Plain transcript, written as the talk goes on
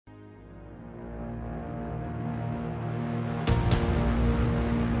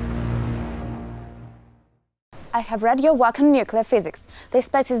I have read your work on nuclear physics. This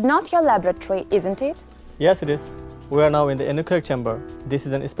place is not your laboratory, isn't it? Yes, it is. We are now in the anechoic chamber. This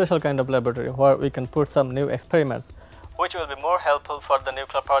is a special kind of laboratory where we can put some new experiments, which will be more helpful for the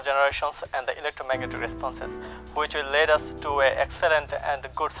nuclear power generations and the electromagnetic responses, which will lead us to excellent and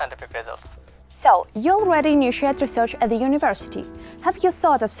good scientific results. So, you already initiate research at the university. Have you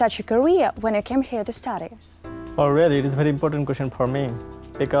thought of such a career when you came here to study? Oh, really, it is a very important question for me,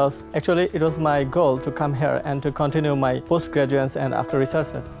 because actually it was my goal to come here and to continue my postgraduates and after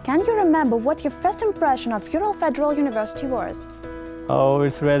researches. Can you remember what your first impression of Ural Federal University was? Oh,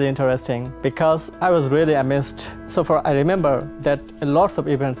 it's really interesting because I was really amazed. So far, I remember that lots of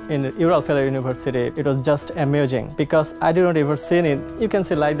events in Ural Federal University, it was just amazing because I did not ever seen it. You can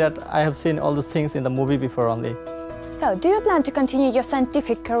see like that I have seen all those things in the movie before only. So, do you plan to continue your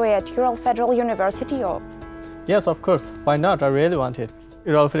scientific career at Ural Federal University or? Yes, of course. Why not? I really want it.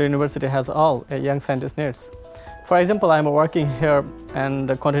 Ural Federal University has all a young scientist needs. For example, I am working here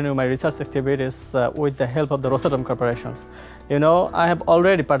and continue my research activities with the help of the Rosatom corporations. You know, I have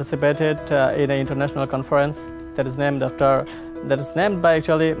already participated in an international conference that is named by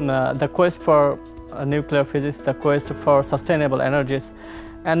actually the quest for nuclear physics, the quest for sustainable energies.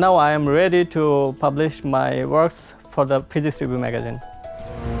 And now I am ready to publish my works for the Physics Review magazine.